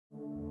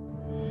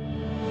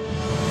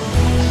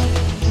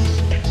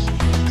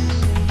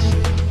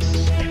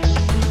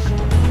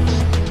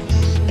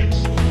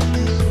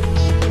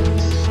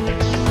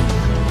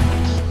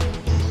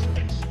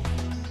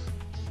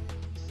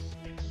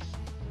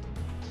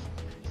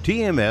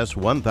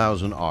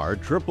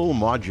TMS1000R-Triple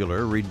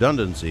Modular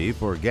Redundancy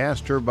for Gas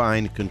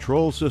Turbine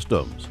Control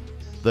Systems.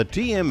 The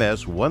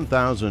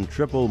TMS1000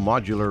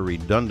 Modular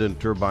Redundant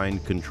Turbine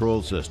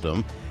Control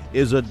System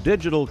is a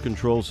digital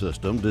control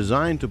system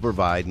designed to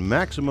provide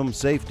maximum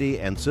safety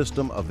and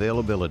system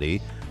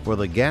availability for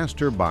the gas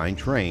turbine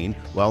train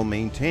while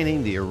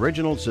maintaining the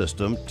original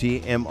system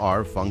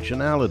TMR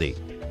functionality.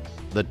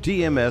 The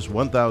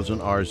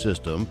TMS1000R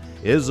system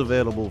is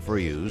available for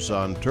use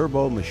on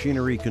turbo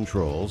machinery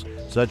controls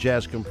such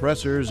as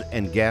compressors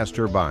and gas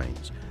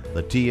turbines.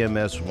 The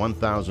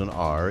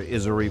TMS1000R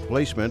is a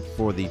replacement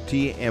for the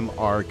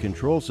TMR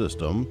control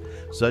system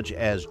such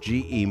as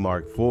GE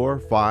Mark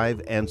IV,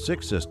 V, and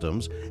VI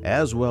systems,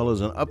 as well as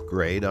an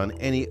upgrade on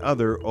any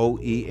other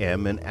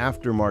OEM and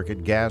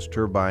aftermarket gas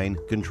turbine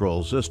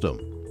control system.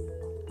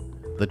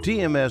 The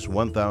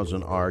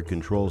TMS1000R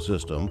control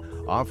system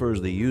offers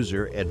the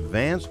user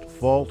advanced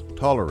fault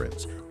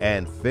tolerance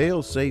and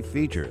fail-safe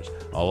features,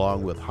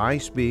 along with high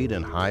speed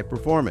and high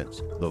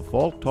performance. The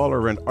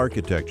fault-tolerant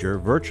architecture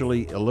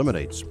virtually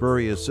eliminates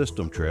spurious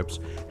system trips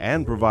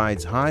and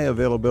provides high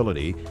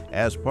availability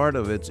as part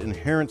of its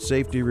inherent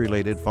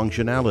safety-related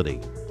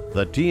functionality.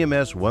 The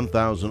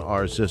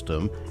TMS1000R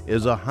system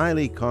is a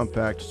highly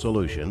compact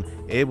solution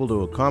able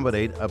to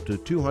accommodate up to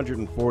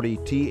 240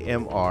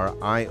 TMR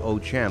I/O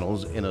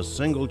channels in a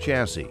single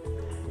chassis.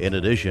 In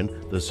addition,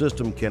 the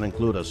system can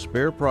include a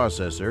spare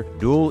processor,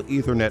 dual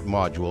Ethernet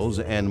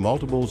modules, and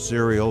multiple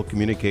serial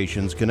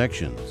communications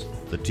connections.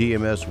 The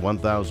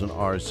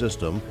TMS1000R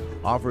system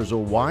offers a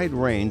wide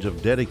range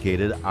of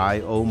dedicated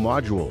I/O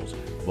modules,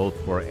 both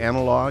for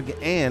analog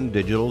and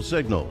digital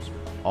signals,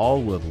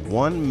 all with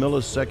 1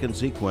 millisecond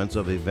sequence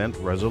of event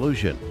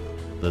resolution.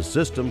 The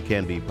system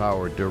can be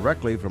powered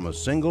directly from a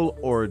single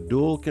or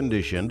dual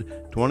conditioned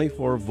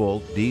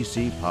 24-volt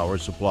DC power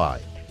supply.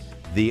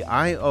 The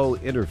I/O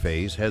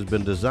interface has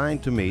been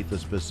designed to meet the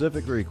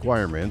specific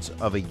requirements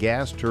of a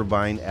gas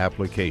turbine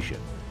application.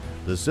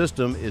 The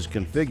system is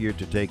configured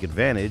to take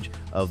advantage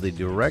of the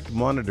direct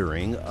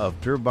monitoring of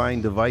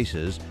turbine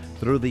devices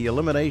through the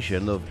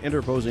elimination of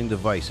interposing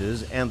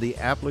devices and the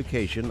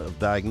application of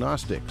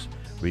diagnostics,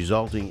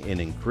 resulting in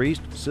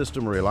increased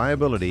system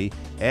reliability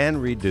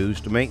and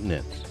reduced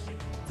maintenance.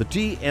 The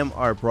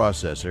TMR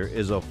processor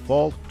is a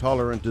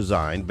fault-tolerant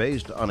design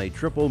based on a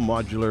triple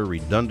modular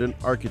redundant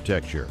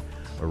architecture,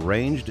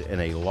 arranged in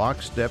a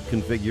lockstep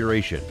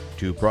configuration.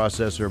 2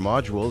 processor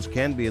modules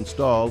can be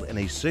installed in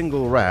a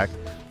single rack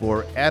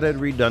for added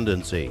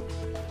redundancy.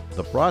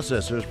 The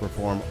processors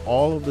perform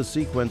all of the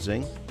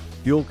sequencing,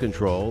 fuel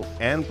control,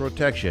 and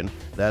protection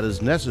that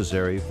is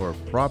necessary for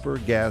proper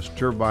gas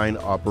turbine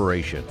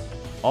operation.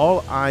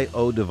 All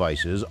I/O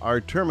devices are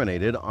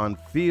terminated on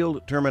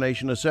field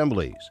termination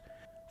assemblies.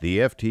 The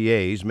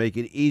FTAs make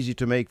it easy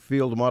to make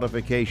field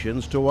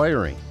modifications to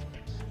wiring.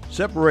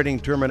 Separating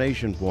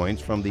termination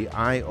points from the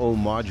I/O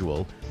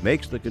module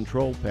makes the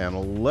control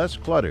panel less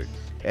cluttered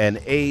and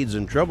aids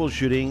in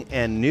troubleshooting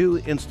and new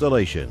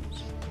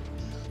installations.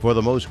 For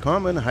the most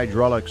common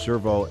hydraulic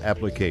servo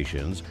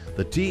applications,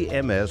 the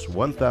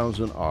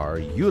TMS1000R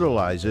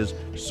utilizes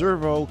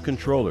servo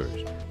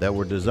controllers that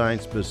were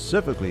designed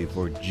specifically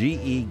for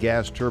GE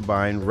gas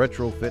turbine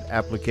retrofit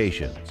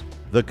applications.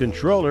 The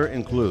controller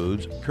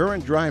includes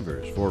current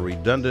drivers for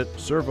redundant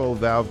servo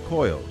valve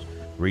coils,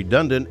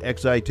 redundant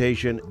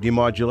excitation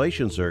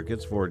demodulation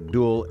circuits for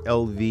dual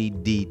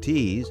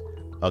LVDTs,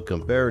 a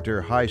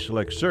comparator high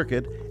select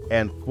circuit,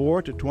 and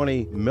 4 to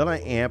 20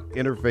 milliamp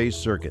interface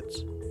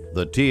circuits.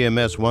 The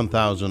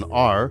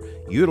TMS1000R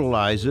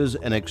utilizes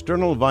an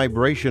external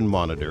vibration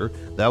monitor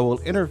that will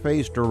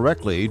interface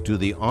directly to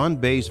the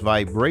on-base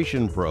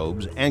vibration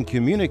probes and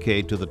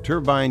communicate to the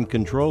turbine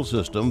control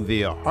system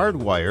via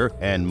hardwire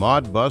and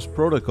Modbus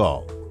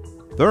protocol.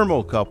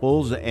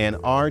 Thermocouples and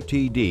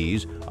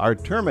RTDs are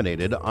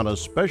terminated on a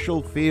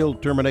special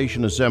field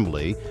termination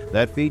assembly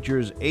that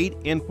features 8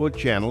 input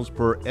channels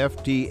per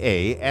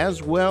FTA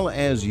as well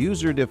as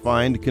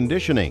user-defined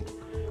conditioning.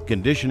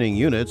 Conditioning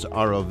units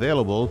are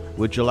available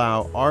which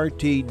allow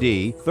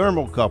RTD,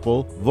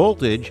 thermocouple,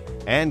 voltage,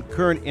 and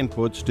current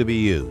inputs to be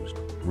used.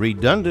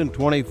 Redundant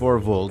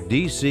 24-volt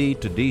DC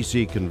to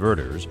DC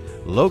converters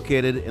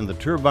located in the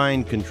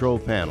turbine control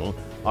panel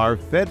are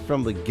fed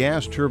from the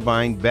gas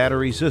turbine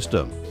battery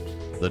system.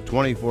 The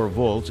 24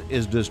 volts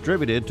is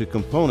distributed to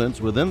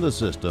components within the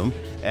system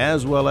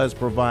as well as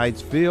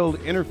provides field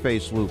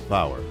interface loop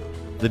power.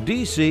 The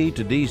DC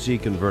to DC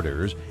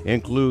converters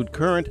include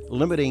current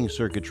limiting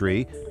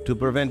circuitry to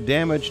prevent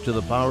damage to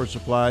the power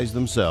supplies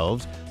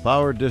themselves,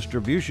 power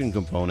distribution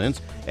components,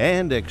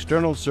 and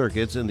external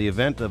circuits in the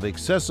event of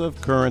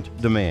excessive current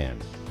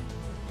demand.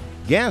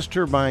 Gas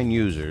turbine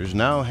users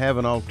now have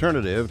an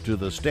alternative to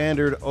the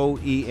standard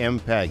OEM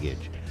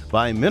package.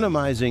 By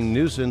minimizing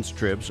nuisance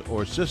trips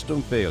or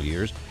system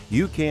failures,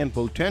 you can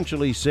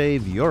potentially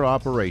save your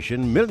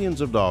operation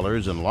millions of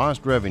dollars in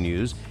lost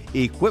revenues,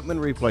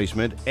 equipment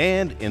replacement,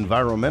 and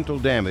environmental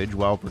damage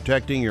while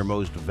protecting your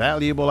most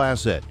valuable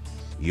asset,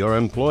 your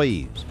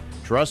employees.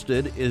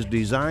 Trusted is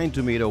designed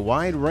to meet a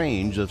wide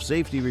range of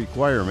safety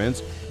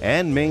requirements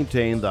and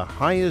maintain the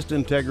highest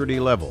integrity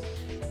level,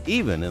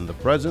 even in the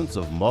presence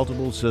of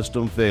multiple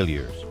system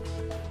failures.